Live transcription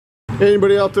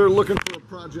Anybody out there looking for a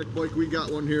project bike, we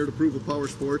got one here to Approval Power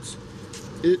Sports.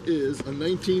 It is a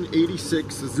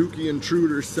 1986 Suzuki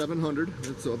Intruder 700.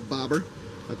 It's a bobber.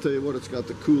 I tell you what, it's got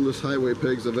the coolest highway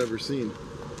pegs I've ever seen.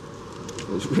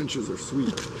 Those wrenches are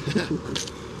sweet.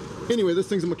 Anyway, this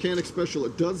thing's a mechanic special.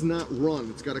 It does not run.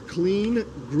 It's got a clean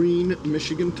green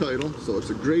Michigan title, so it's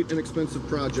a great inexpensive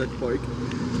project bike.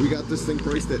 We got this thing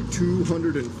priced at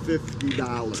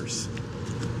 $250.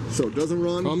 So it doesn't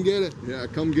run. Come get it. Yeah,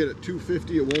 come get it.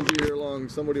 $250. It won't be here long.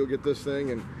 Somebody will get this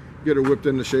thing and get her whipped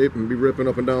into shape and be ripping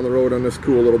up and down the road on this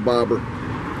cool little bobber.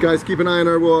 Guys, keep an eye on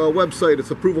our website. It's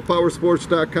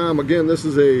approvalpowersports.com. Again, this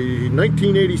is a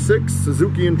 1986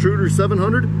 Suzuki Intruder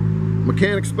 700.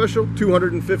 Mechanic special,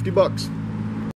 $250.